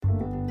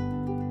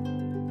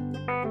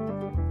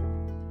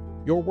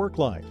your work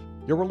life,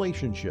 your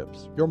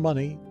relationships, your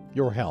money,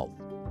 your health,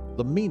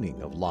 the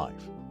meaning of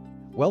life.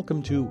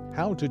 Welcome to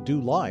How to Do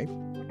Life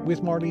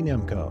with Marty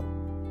Nemko.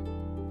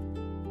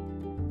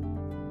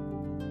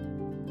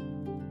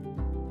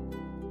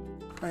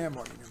 I am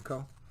Marty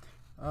Nemko.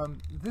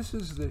 This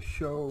is the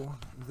show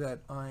that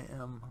I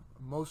am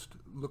most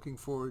looking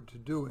forward to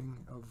doing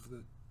of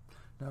the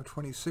now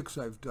 26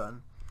 I've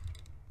done.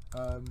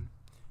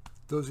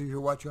 Those of you who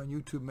are watching on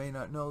YouTube may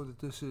not know that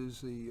this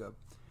is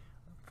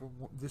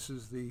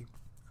the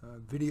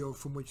video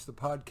from which the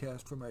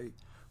podcast from a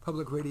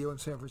public radio in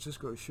San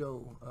Francisco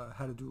show,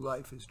 How to Do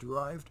Life, is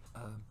derived.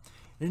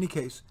 In any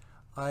case,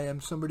 I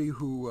am somebody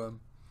who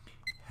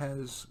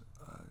has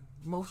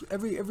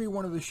every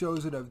one of the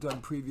shows that I've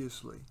done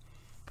previously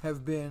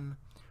have been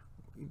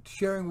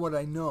sharing what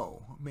I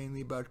know,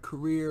 mainly about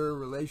career,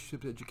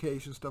 relationships,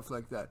 education, stuff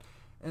like that.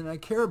 And I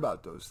care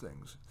about those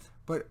things,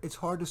 but it's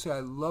hard to say I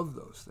love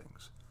those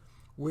things.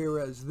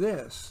 Whereas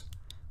this,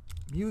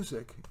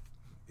 music,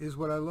 is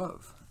what I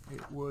love.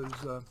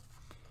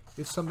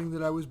 It's something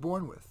that I was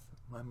born with.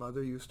 My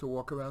mother used to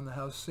walk around the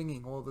house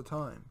singing all the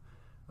time,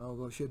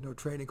 although she had no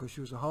training because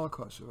she was a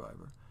Holocaust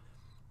survivor.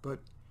 But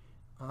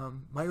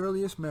my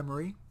earliest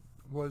memory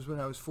was when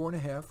I was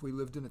 4.5. We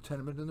lived in a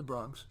tenement in the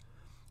Bronx,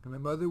 and my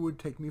mother would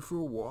take me for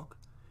a walk,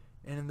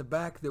 and in the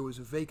back there was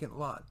a vacant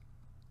lot.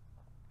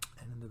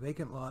 And in the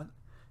vacant lot,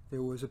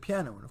 there was a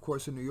piano. And of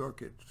course, in New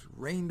York, it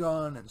rained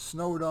on and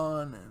snowed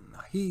on and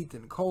heat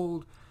and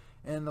cold,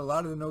 and a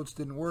lot of the notes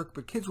didn't work,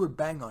 but kids would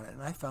bang on it,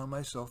 and I found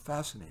myself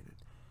fascinated.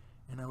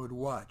 And I would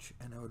watch,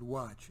 and I would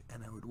watch,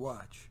 and I would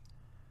watch.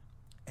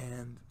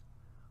 And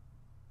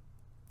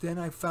then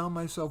I found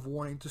myself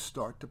wanting to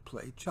start to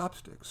play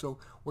chopsticks. So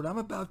what I'm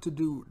about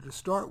to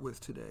start with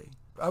today,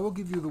 I will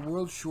give you the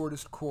world's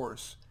shortest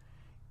course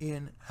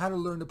in how to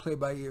learn to play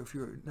by ear if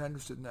you're not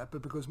interested in that,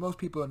 but because most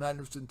people are not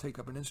interested in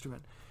taking up an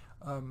instrument,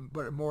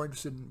 but are more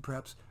interested in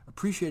perhaps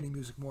appreciating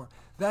music more.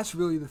 That's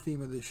really the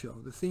theme of this show.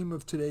 The theme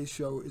of today's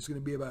show is going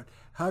to be about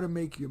how to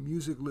make your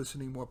music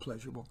listening more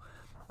pleasurable.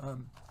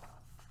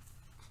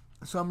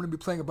 So I'm going to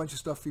be playing a bunch of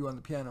stuff for you on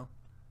the piano.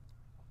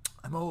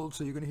 I'm old,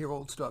 so you're going to hear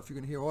old stuff. You're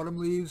going to hear Autumn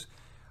Leaves.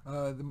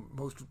 The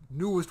most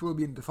newest will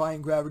be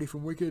Defying Gravity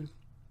from Wicked,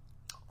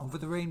 Over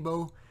the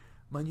Rainbow,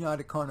 Mañana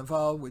de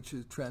Carnaval, which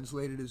is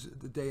translated as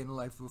The Day in the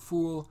Life of a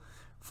Fool,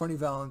 Funny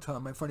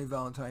Valentine, My Funny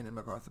Valentine, and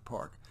MacArthur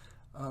Park.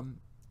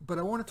 But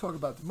I want to talk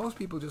about, most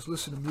people just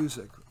listen to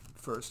music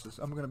first.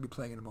 I'm going to be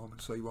playing in a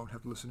moment, so you won't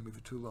have to listen to me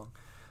for too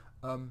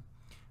long.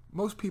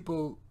 Most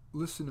people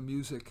listen to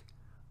music,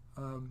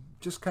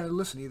 just kind of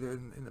listen, either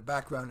in the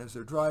background as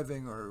they're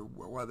driving or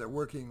while they're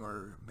working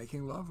or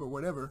making love or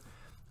whatever.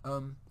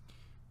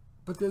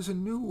 But there's a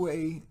new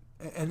way,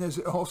 and there's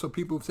also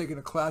people who've taken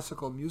a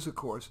classical music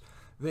course.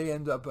 They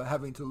end up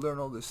having to learn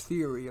all this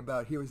theory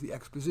about here is the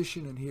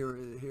exposition, and here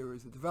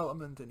is the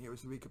development, and here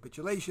is the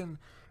recapitulation,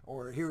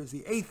 or here is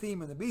the A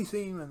theme and the B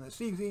theme and the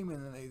C theme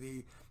and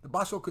the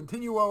basso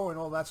continuo and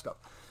all that stuff.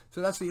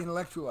 So that's the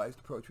intellectualized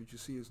approach, which you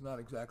see is not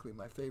exactly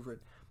my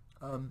favorite.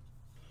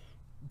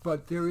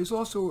 But there is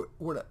also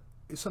what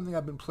is something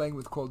I've been playing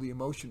with called the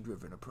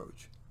emotion-driven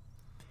approach.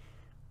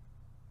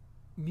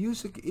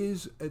 Music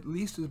is at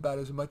least about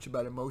as much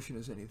about emotion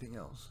as anything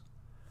else.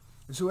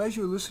 And so as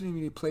you're listening to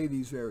me play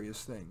these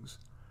various things,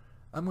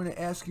 I'm going to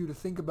ask you to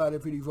think about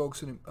if it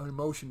evokes an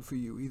emotion for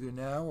you, either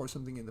now or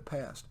something in the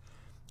past.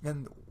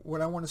 And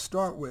what I want to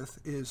start with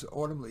is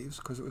Autumn Leaves,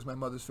 because it was my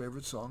mother's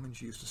favorite song, and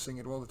she used to sing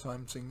it all the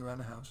time, singing around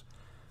the house.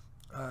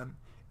 And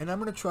I'm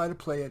going to try to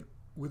play it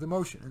with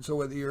emotion. And so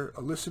whether you're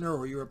a listener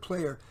or you're a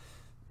player,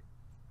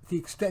 the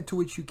extent to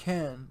which you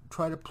can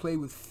try to play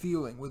with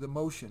feeling, with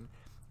emotion,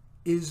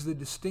 is the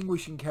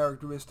distinguishing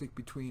characteristic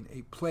between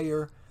a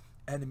player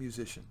and a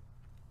musician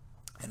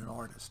and an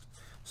artist.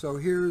 So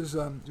here's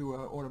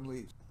Autumn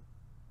Leaves.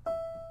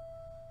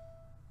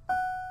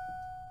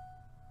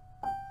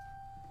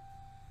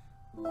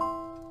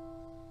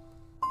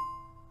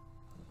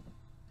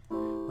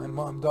 My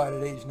mom died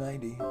at age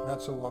 90,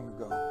 not so long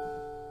ago.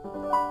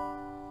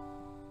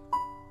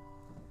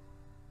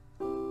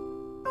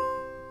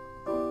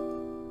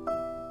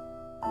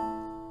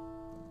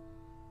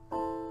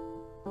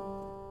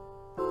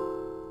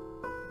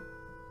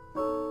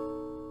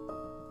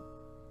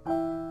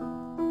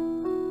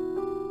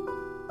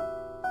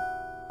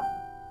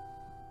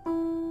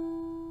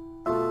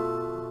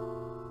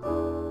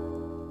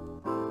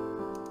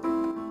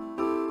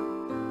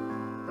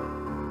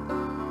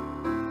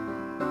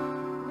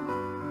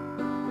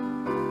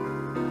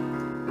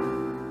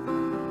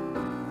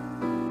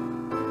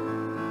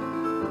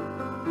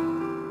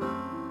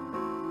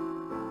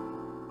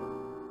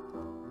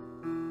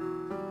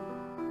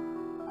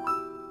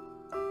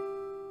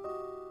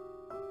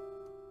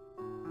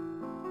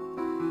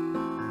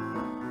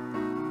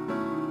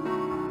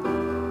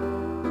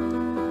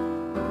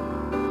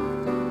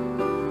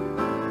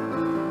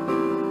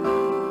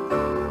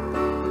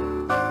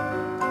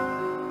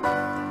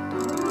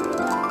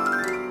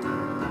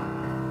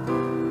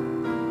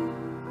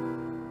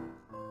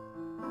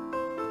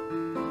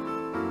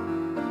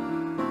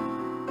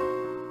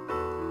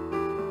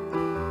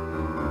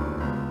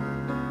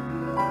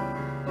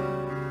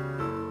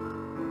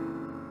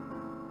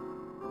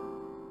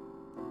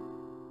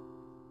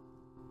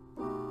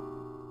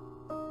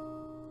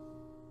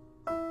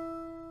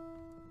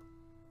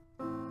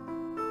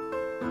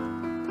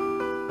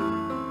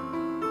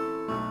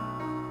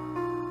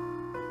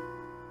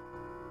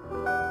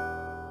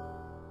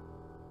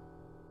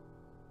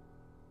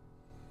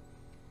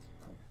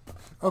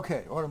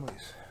 Okay, Autumn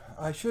Leaves.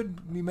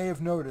 You may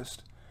have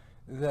noticed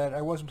that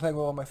I wasn't playing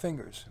with all my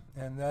fingers,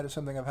 and that is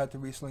something I've had to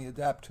recently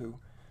adapt to.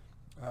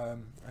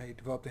 I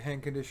developed a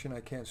hand condition. I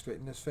can't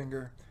straighten this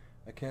finger,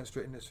 I can't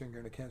straighten this finger,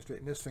 and I can't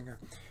straighten this finger.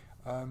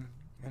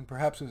 And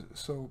perhaps,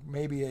 so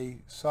maybe a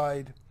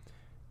side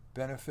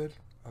benefit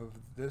of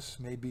this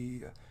may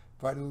be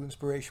provide a little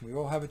inspiration. We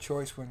all have a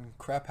choice when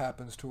crap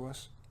happens to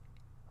us,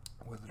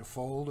 whether to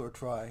fold or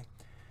try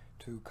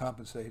to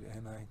compensate,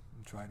 and I'm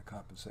trying to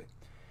compensate.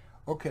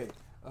 Okay,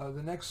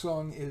 the next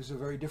song is a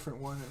very different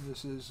one, and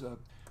this is the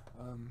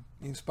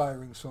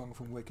inspiring song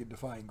from Wicked,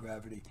 Defying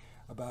Gravity,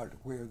 about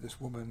where this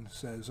woman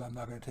says, I'm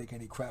not going to take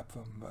any crap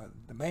from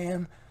the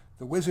man,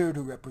 the wizard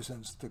who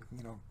represents the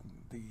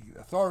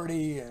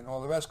authority and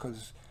all the rest,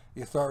 because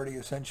the authority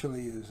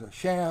essentially is a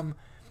sham,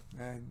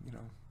 and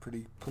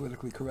pretty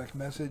politically correct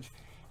message.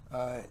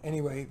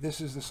 Anyway, this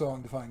is the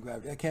song Defying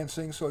Gravity. I can't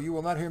sing, so you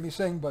will not hear me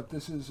sing, but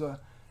this is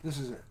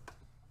it.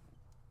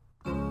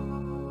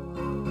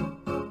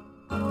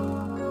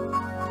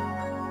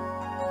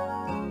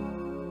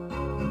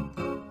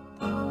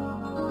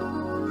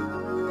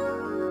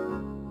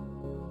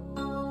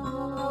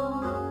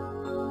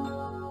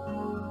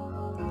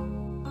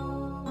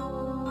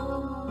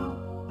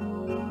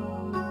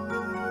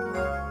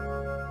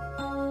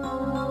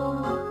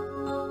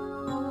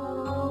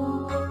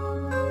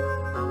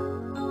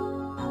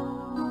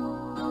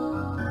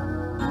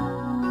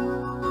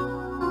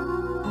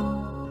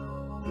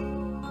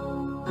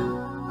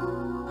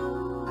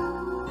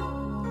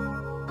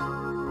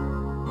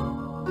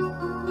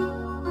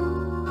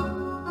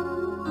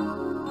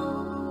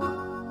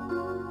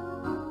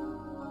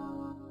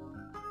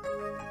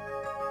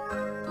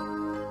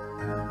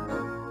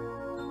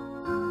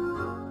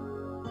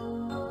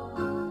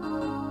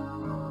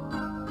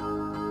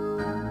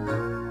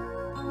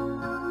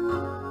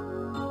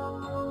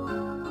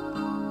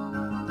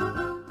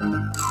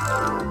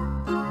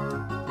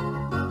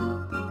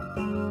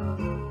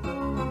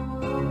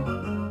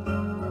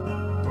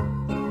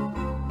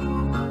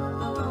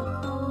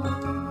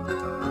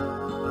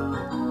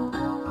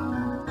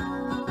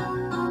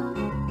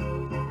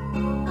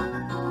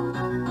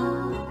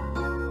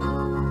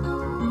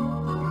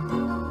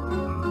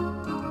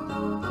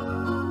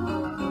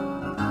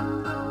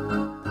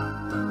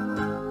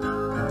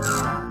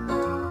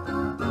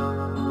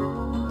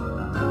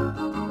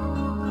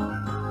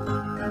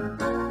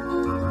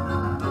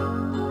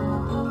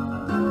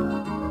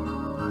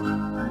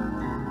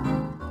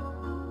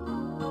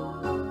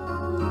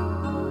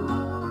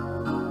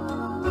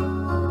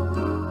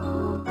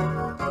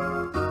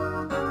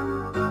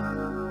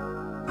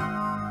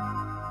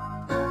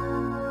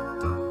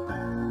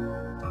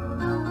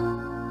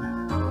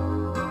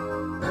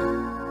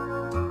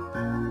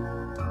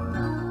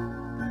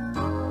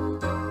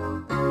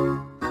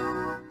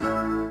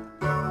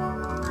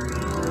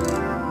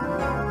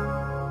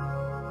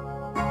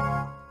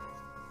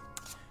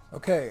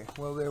 Okay,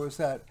 well, there was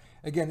that.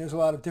 Again, there's a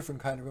lot of different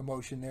kind of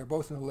emotion there,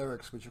 both in the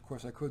lyrics, which of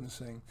course I couldn't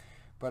sing,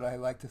 but I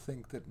like to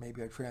think that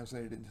maybe I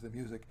translated it into the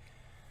music.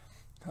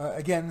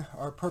 Again,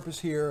 our purpose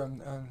here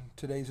on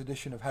today's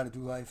edition of How to Do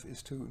Life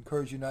is to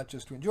encourage you not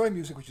just to enjoy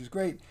music, which is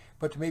great,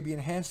 but to maybe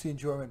enhance the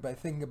enjoyment by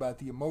thinking about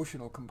the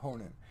emotional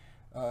component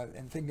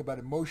and thinking about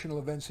emotional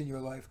events in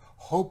your life,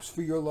 hopes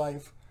for your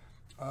life,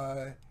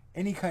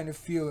 any kind of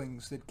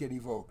feelings that get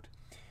evoked.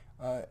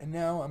 And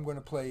now I'm going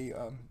to play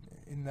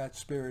in that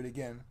spirit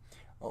again,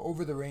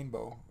 Over the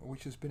Rainbow,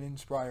 which has been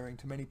inspiring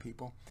to many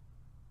people.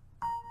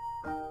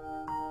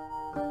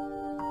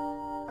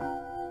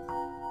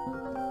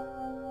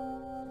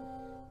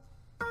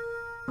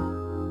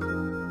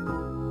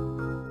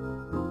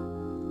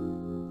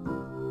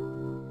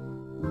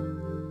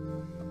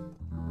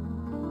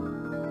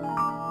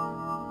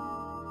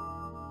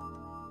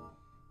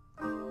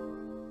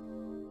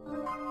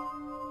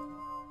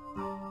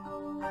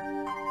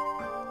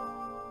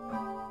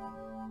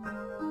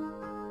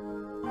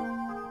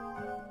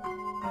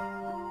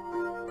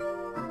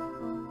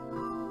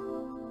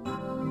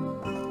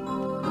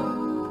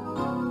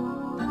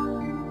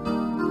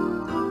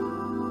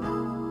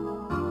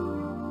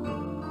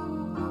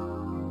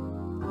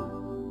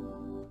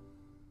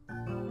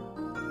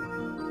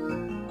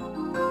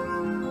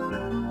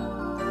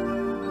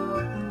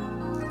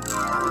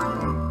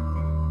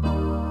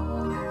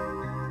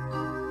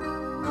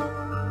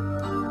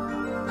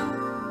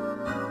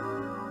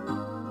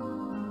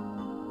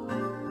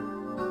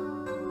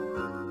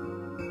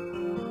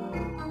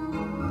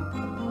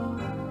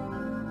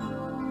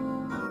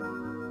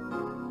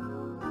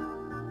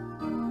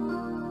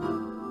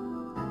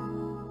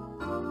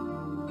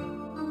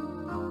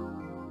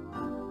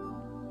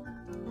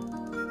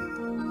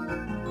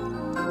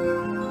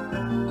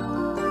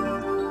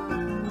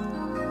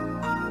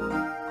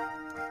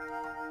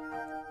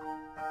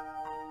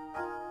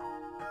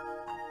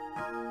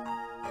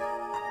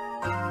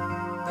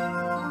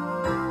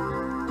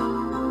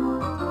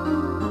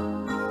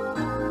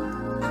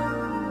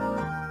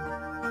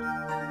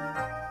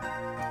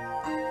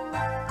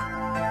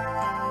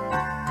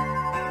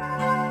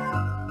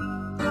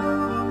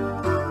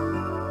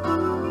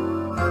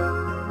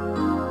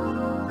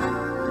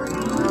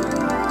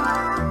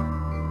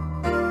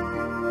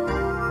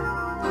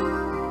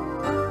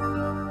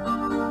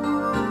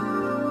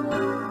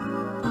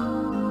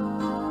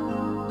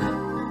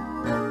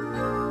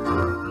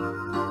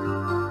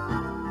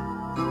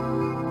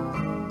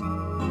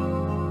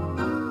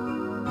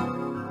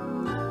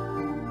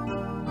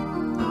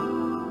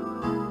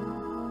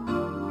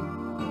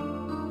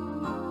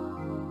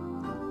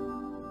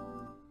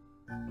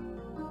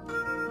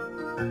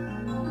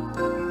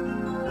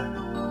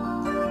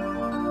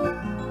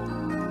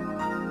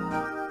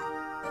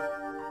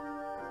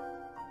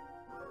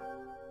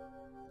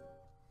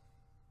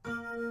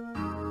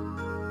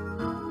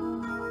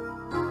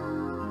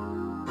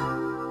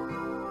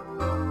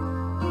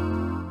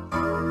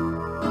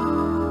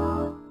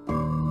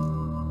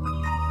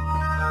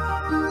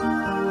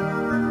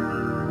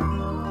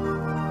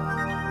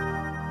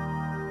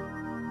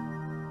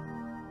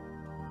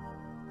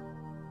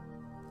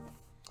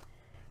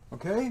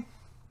 Okay,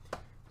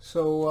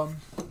 so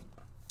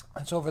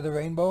it's Over the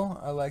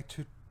Rainbow.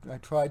 I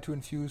tried to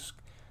infuse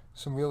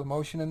some real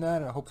emotion in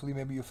that, and hopefully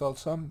maybe you felt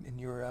some in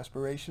your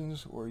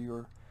aspirations or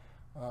your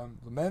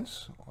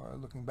laments, or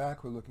looking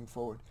back or looking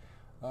forward.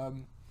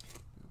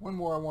 One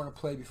more I want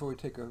to play before we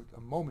take a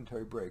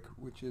momentary break,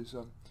 which is,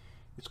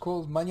 it's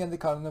called Mañana de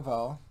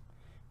Carnaval,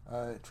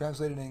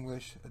 translated in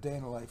English, A Day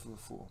in the Life of a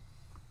Fool.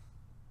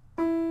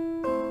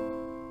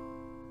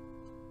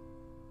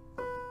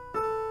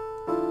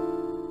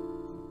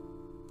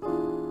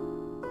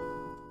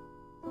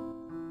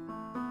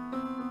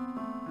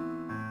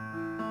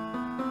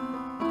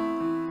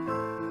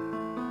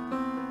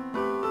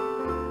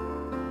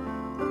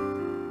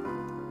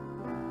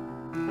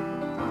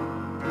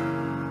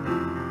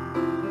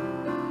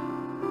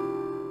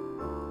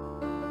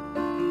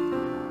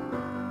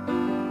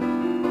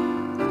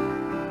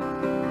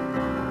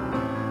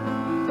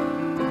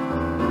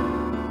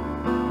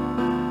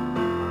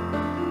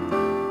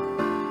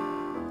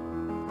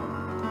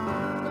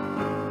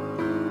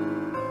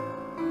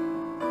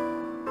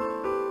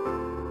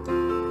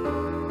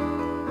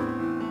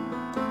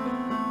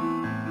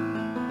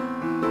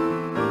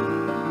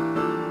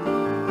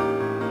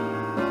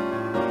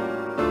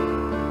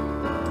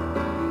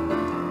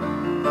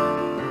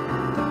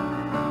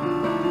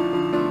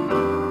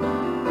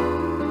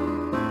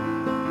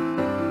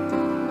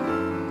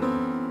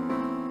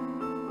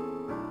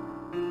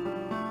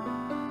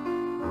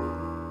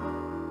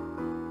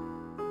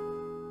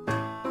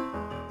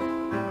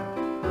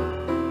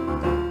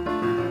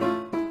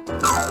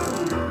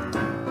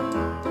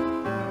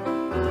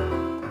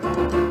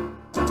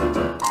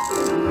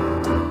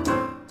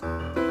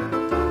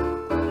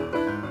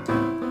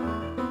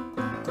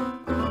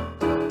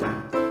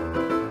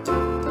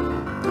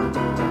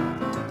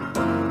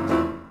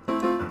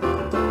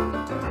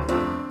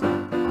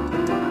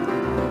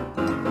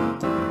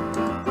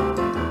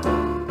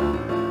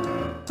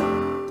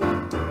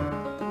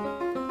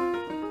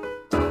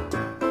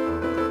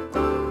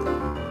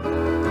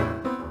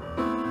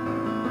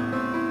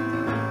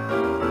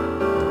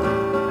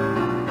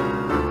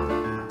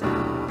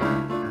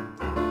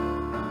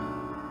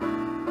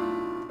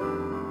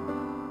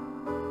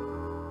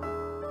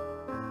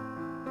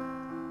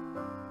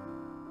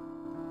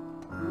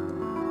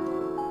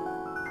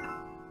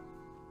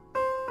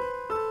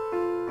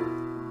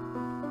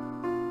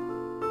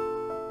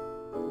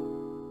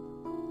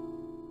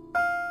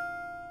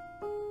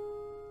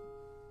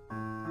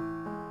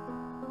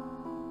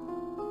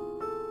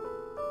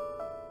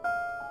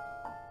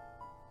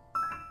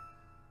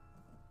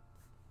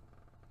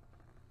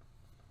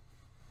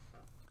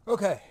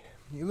 Okay,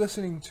 you're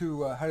listening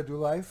to How to Do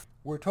Life.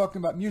 We're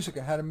talking about music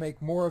and how to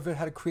make more of it,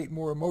 how to create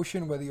more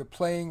emotion, whether you're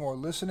playing or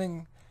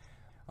listening.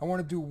 I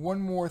want to do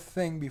one more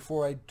thing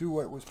before I do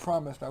what was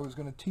promised. I was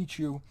going to teach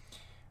you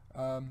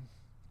the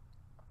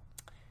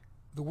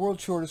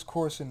world's shortest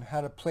course in how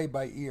to play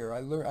by ear.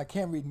 I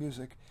can't read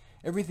music.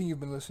 Everything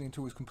you've been listening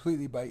to is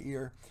completely by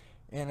ear.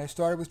 And I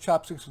started with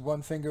chopsticks with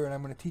one finger, and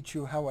I'm going to teach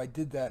you how I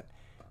did that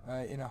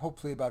in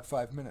hopefully about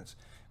 5 minutes.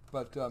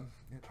 But a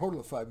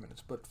total of 5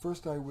 minutes. But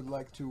first I would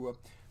like to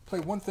play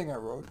one thing I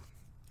wrote.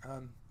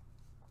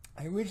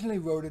 I originally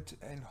wrote it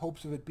in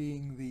hopes of it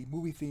being the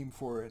movie theme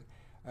for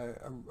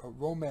a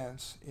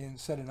romance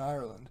set in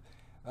Ireland.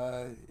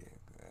 A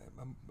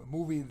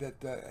movie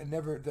that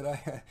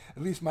at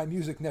least my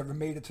music never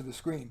made it to the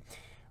screen.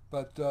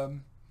 But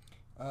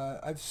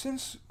I've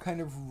since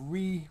kind of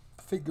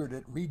refigured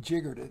it,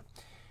 rejiggered it,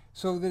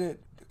 so that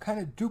it kind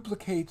of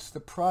duplicates the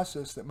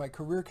process that my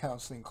career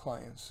counseling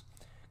clients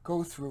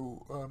go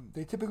through.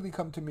 They typically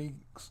come to me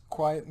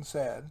quiet and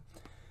sad,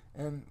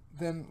 and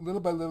then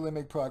little by little they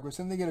make progress,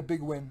 then they get a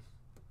big win,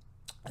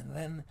 and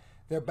then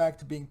they're back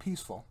to being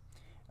peaceful,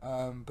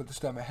 but this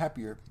time a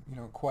happier,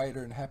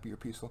 quieter and happier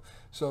peaceful.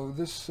 So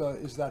this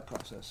is that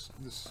process.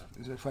 This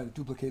is I try to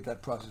duplicate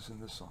that process in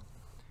this song.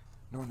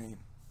 No Name.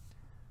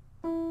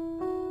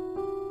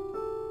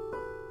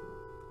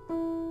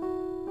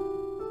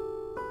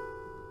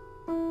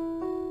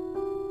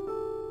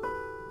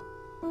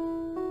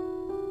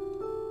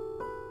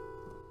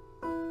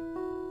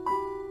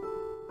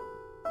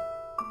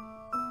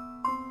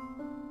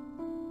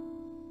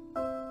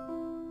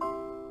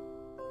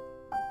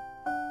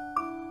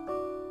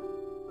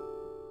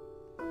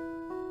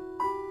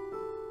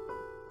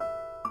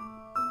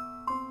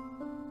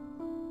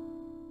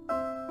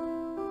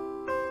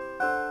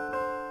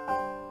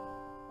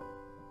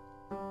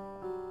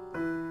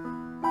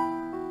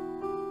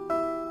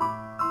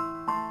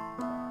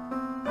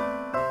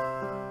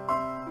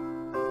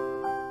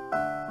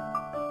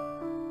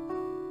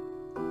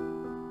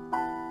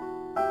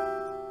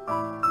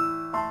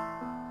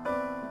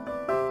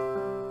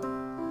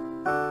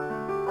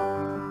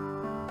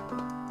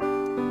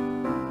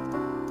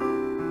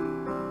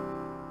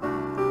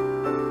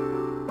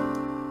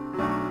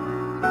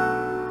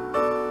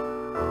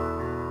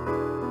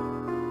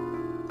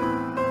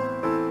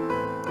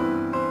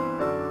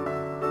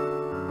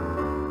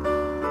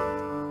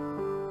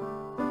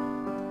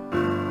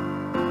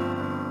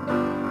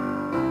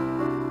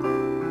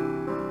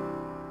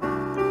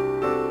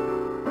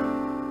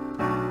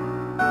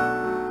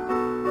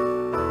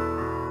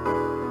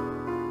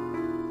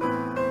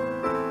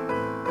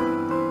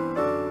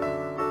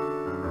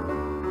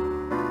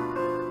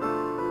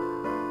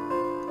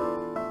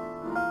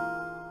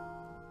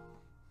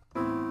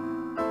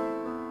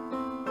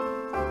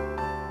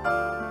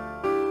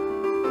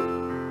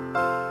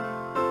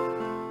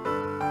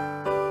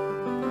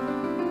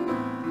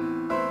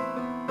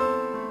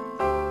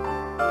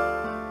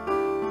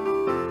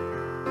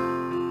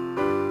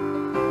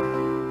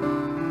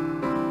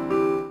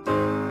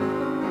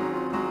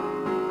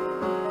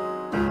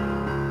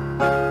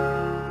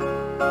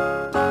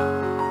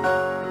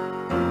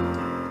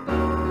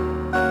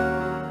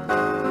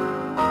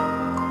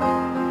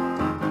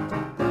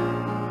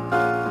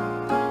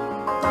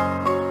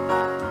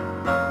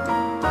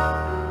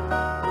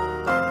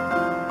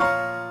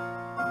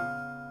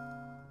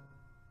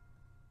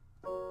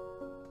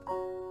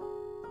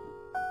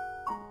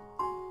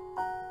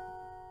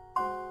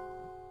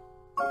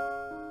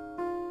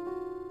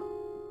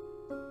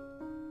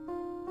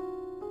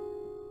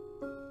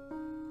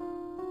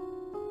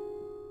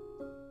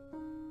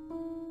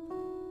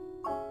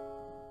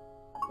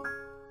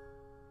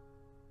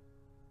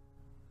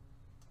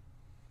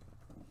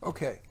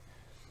 Okay,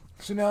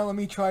 so now let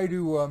me try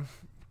to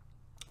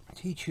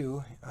teach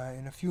you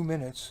in a few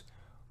minutes,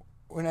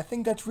 and I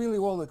think that's really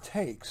all it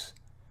takes,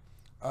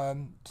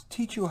 to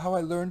teach you how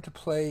I learned to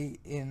play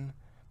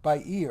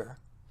by ear.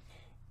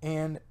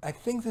 And I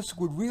think this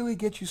would really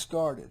get you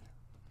started.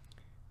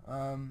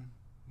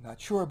 Not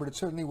sure, but it's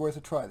certainly worth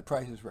a try. The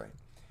price is right.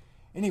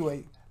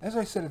 Anyway, as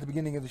I said at the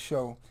beginning of the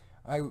show,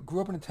 I grew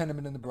up in a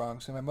tenement in the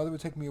Bronx, and my mother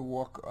would take me a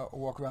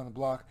walk around the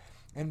block.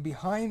 And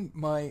behind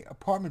my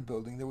apartment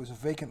building, there was a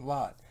vacant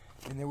lot,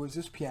 and there was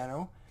this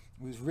piano.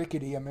 It was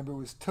rickety. I remember it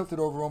was tilted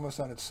over almost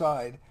on its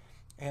side,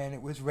 and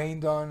it was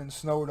rained on and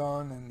snowed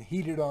on and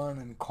heated on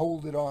and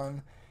colded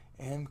on,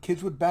 and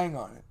kids would bang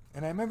on it.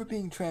 And I remember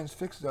being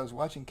transfixed as I was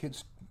watching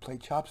kids play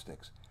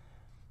chopsticks.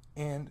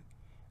 And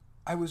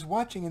I was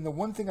watching, and the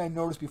one thing I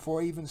noticed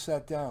before I even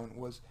sat down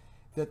was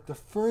that the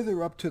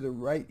further up to the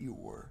right you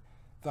were,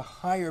 the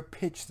higher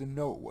pitch the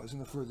note was,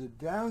 and the further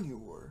down you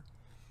were,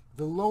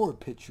 the lower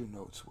pitch your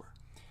notes were.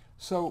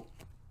 So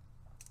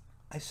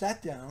I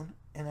sat down,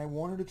 and I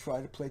wanted to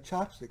try to play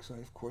chopsticks, and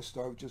I, of course,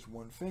 started with just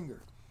one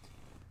finger.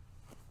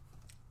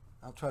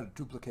 I'll try to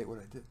duplicate what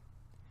I did,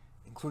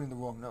 including the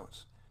wrong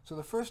notes. So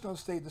the first note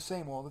stayed the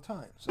same all the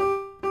time.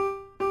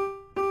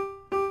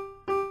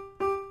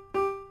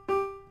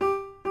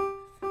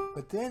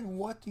 But then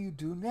what do you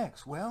do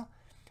next? Well,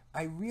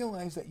 I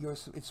realized that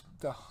it's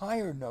the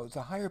higher notes,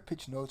 the higher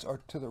pitched notes are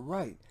to the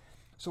right.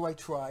 So I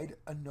tried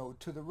a note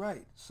to the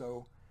right.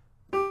 So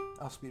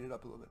I'll speed it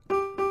up a little bit.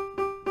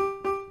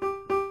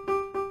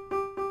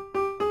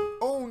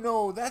 Oh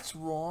no, that's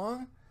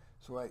wrong.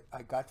 So I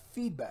got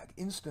feedback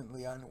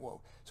instantly on,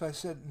 whoa. So I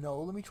said, no,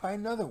 let me try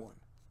another one.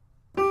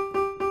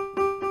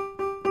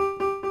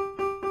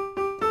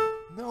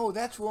 No,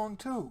 that's wrong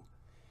too.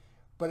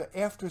 But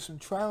after some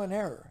trial and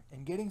error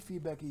and getting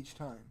feedback each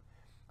time,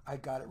 I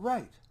got it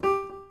right.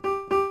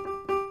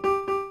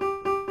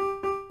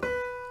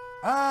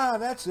 Ah,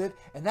 that's it.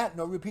 And that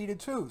note repeated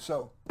too.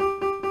 So.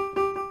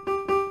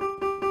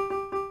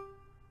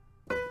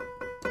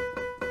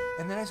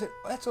 And then I said,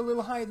 that's a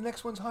little higher. The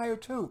next one's higher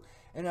too.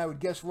 And I would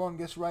guess wrong,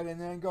 guess right, and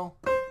then I'd go,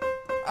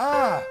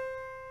 ah.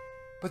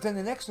 But then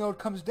the next note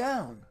comes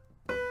down.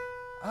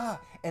 Ah.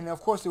 And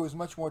of course there was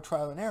much more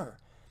trial and error.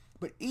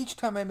 But each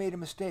time I made a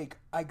mistake,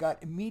 I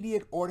got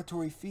immediate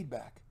auditory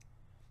feedback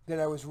that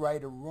I was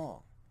right or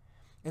wrong.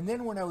 And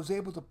then when I was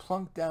able to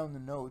plunk down the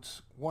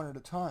notes one at a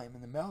time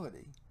in the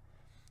melody,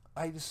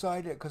 I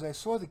decided, because I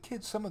saw the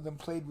kids, some of them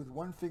played with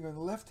one finger in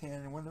the left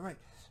hand and one in the right.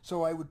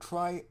 So I would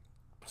try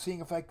seeing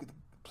if I could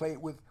play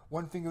it with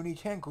one finger in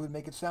each hand, because it would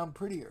make it sound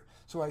prettier.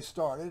 So I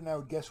started, and I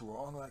would guess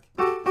wrong, like,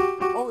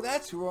 oh,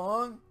 that's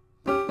wrong.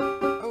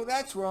 Oh,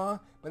 that's wrong.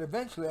 But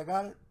eventually I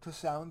got it to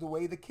sound the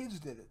way the kids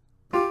did it.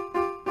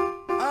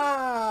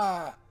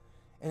 Ah!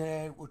 And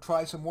then I would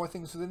try some more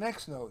things to the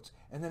next notes.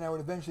 And then I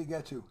would eventually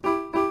get to,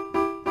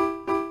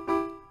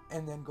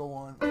 and then go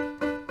on.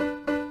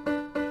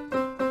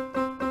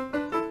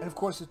 And of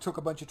course it took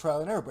a bunch of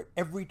trial and error, but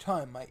every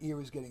time my ear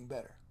was getting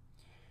better.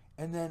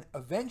 And then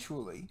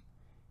eventually,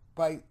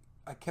 I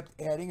kept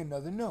adding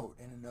another note,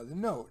 and another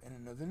note, and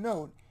another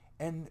note,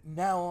 and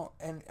now,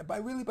 and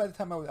by the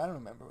time I was, I don't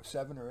remember, it was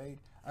 7 or 8,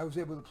 I was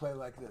able to play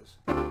like this.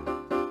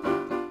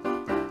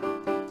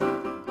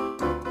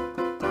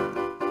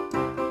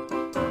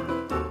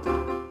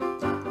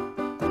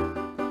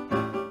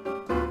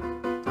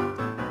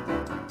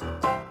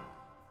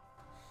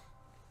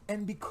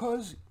 And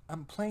because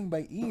I'm playing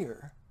by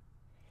ear,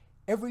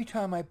 every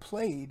time I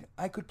played,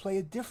 I could play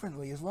it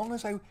differently, as long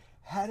as I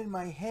had in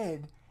my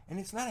head, and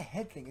it's not a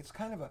head thing,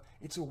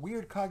 it's a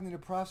weird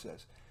cognitive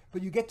process,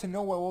 but you get to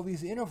know what all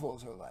these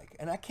intervals are like.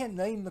 And I can't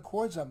name the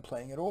chords I'm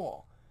playing at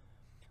all,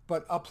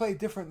 but I'll play it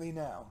differently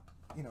now,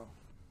 you know.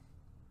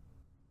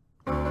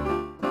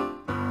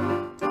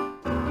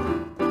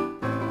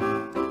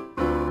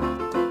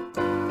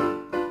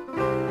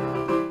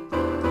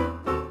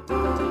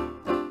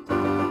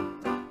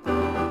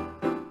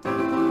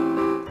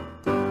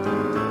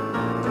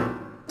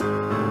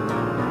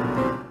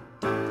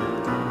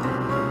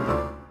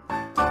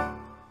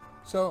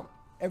 So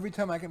every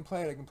time I can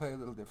play it a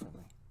little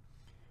differently.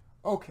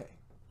 Okay.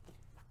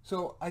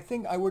 So I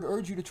think I would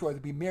urge you to try to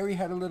be Mary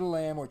Had a Little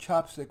Lamb or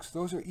Chopsticks.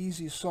 Those are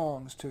easy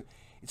songs to,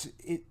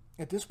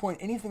 at this point,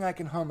 anything I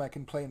can hum, I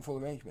can play in full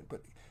arrangement.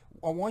 But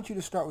I want you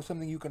to start with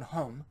something you can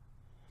hum,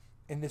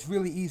 and it's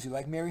really easy,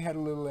 like Mary Had a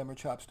Little Lamb or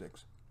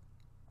Chopsticks.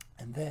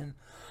 And then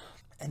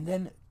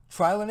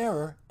trial and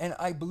error, and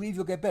I believe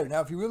you'll get better.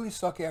 Now, if you really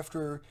suck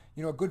after,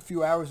 a good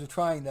few hours of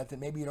trying that, then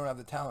maybe you don't have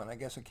the talent. I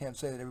guess I can't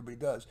say that everybody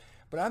does.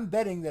 But I'm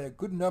betting that a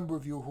good number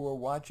of you who are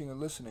watching or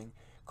listening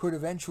could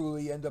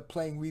eventually end up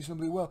playing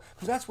reasonably well.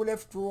 Because that's what,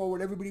 after all,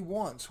 what everybody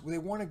wants. They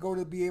want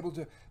to be able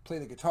to play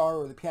the guitar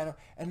or the piano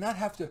and not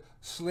have to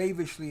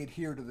slavishly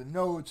adhere to the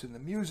notes and the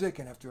music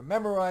and have to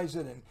memorize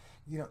it. And,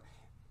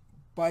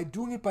 by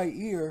doing it by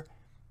ear,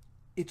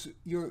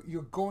 you're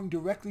going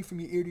directly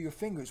from your ear to your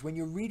fingers. When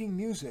you're reading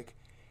music,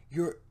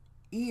 your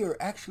ear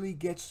actually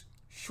gets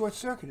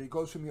short-circuited. It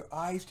goes from your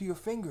eyes to your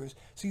fingers,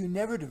 so you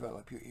never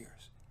develop your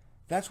ears.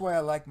 That's why I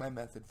like my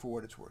method, for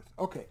what it's worth.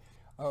 Okay,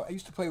 I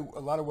used to play a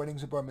lot of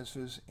weddings and bar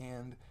mitzvahs,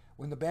 and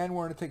when the band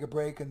wanted to take a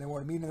break and they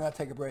wanted me to not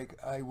take a break,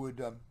 I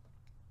would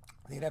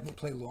they'd have me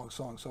play long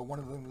songs. So one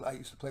of them I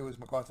used to play was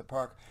MacArthur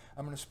Park.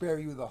 I'm going to spare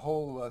you the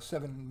whole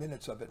 7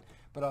 minutes of it,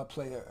 but I'll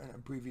play an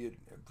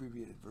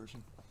abbreviated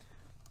version.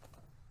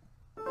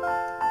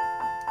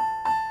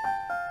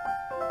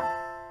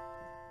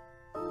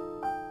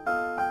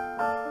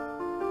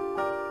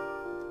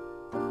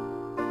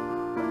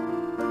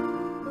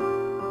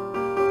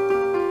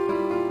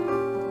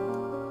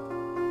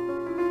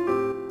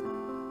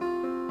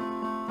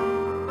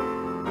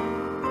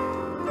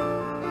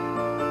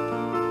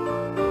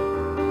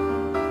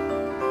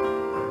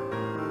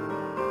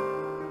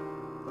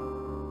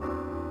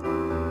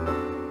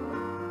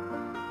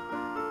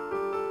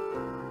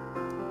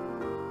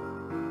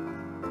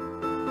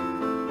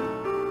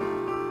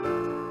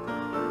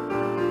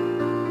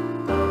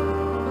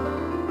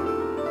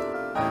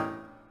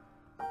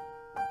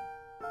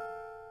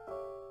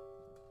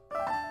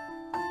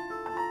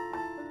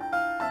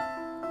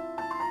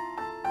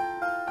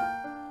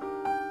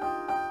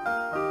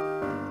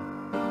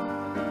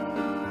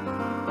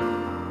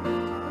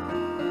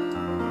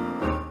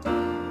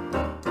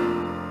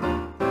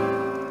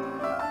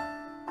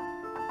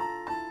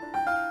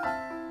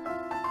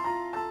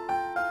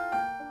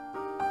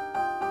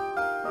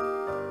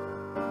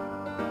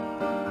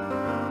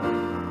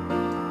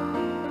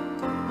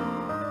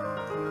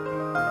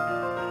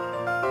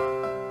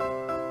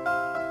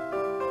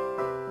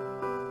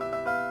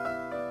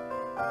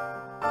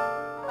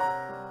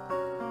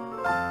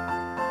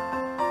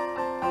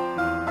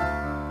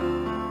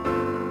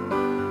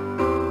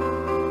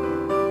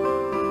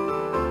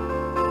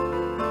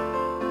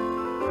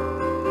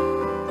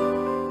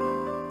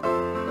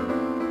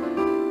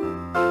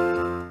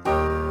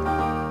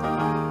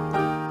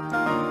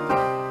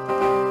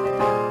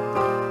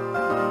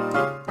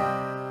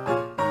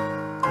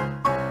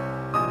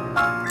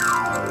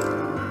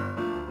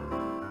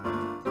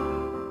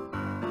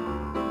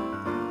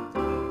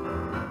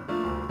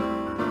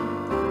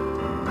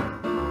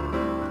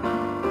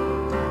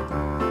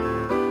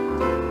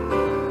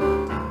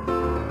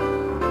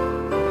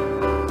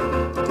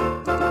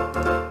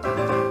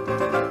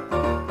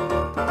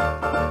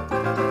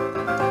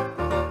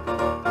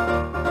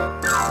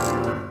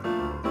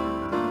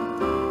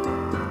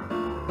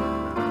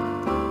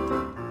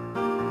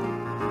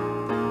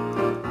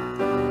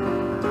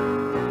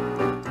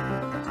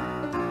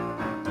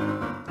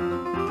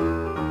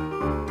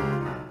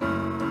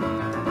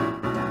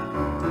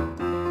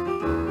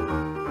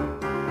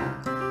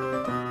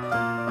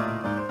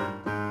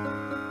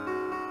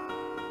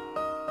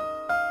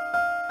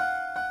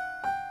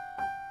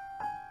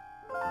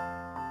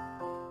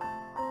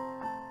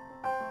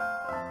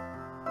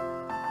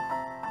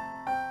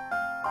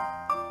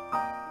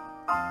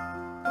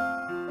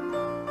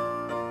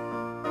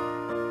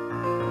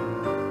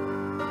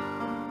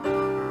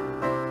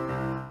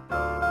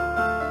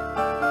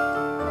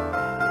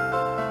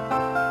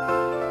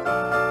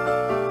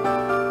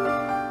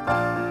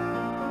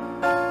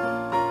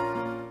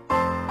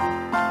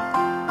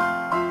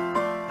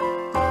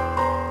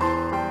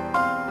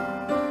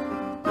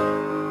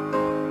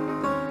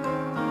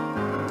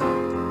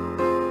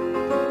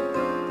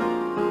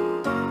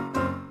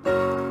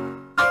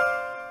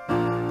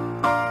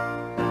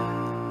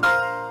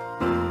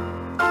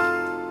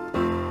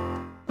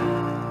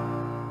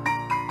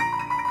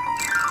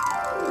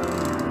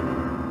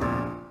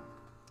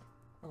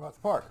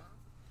 Park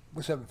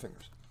with 7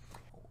 fingers.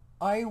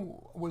 I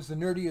was the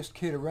nerdiest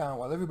kid around.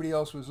 While everybody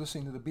else was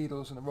listening to the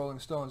Beatles and the Rolling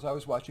Stones, I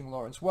was watching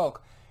Lawrence Welk.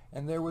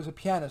 And there was a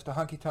pianist, a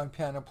honky-tonk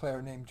piano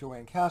player named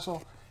Joanne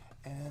Castle,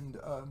 and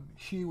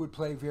she would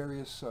play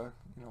various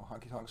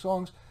honky-tonk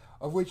songs,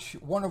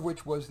 one of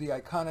which was the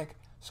iconic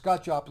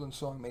Scott Joplin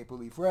song Maple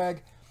Leaf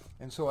Rag.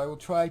 And so I will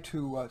try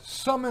to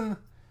summon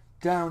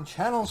down,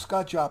 channel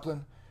Scott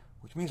Joplin,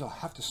 which means I'll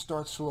have to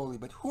start slowly,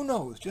 but who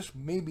knows, just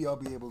maybe I'll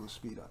be able to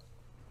speed up.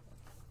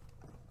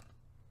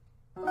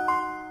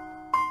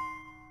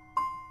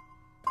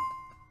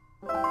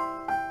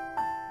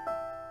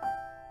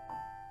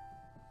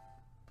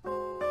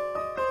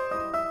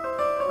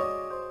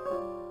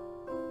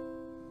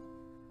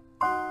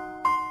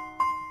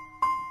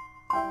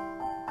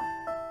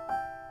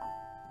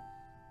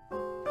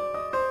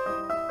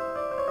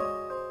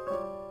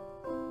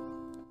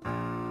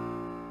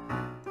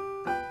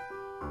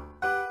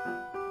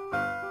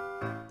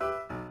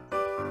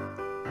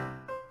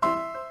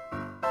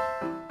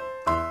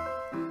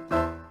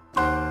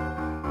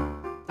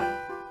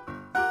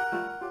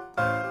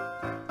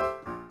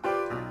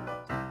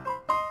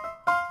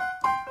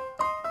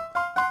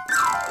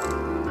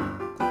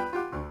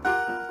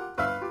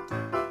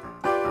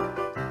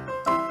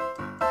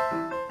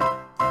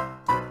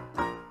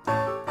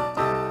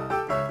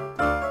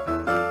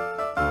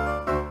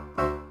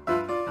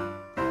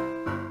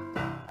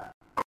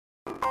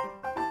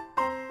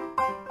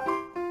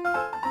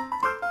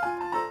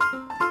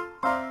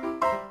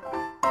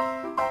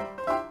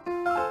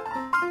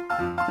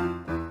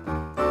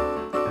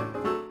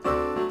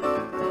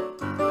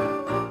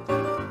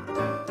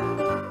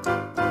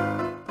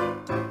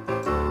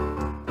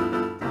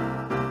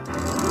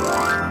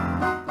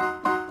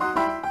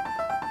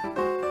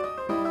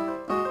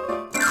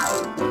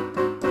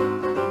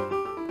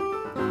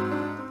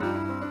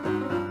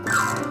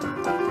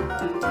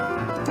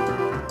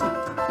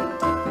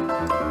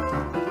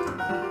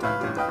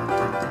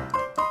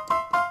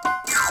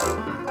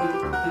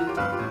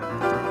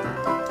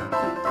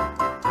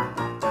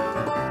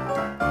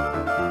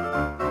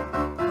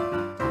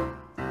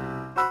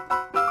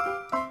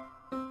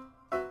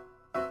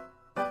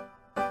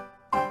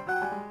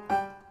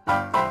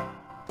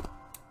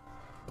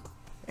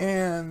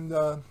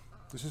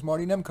 This is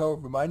Marty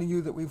Nemko reminding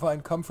you that we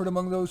find comfort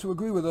among those who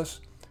agree with us,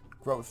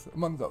 growth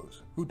among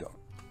those who don't.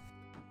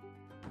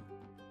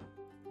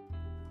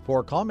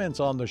 For comments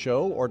on the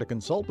show or to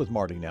consult with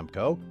Marty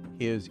Nemko,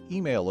 his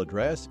email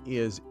address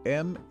is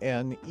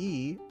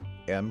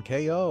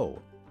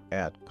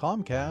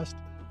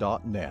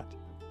mnemko@comcast.net.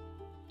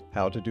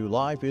 How to Do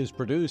Life is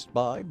produced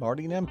by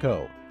Marty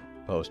Nemko.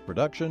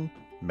 Post-production,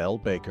 Mel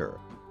Baker.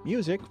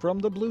 Music from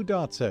the Blue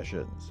Dot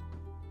Sessions.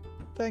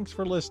 Thanks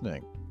for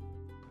listening.